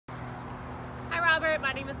Bert,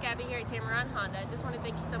 my name is Gabby here at Tameron Honda. Just want to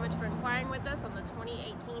thank you so much for inquiring with us on the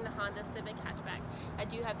 2018 Honda Civic hatchback. I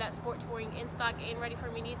do have that sport touring in stock and ready for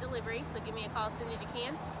immediate delivery, so give me a call as soon as you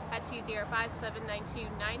can at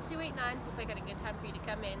 205-792-9289. We'll pick out a good time for you to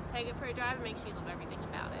come in, take it for a drive, and make sure you love everything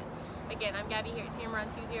about it. Again, I'm Gabby here at Tameron,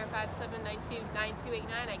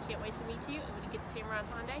 205-792-9289. I can't wait to meet you, and when you get to Tameron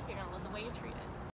Honda, you're going to love the way you're treated.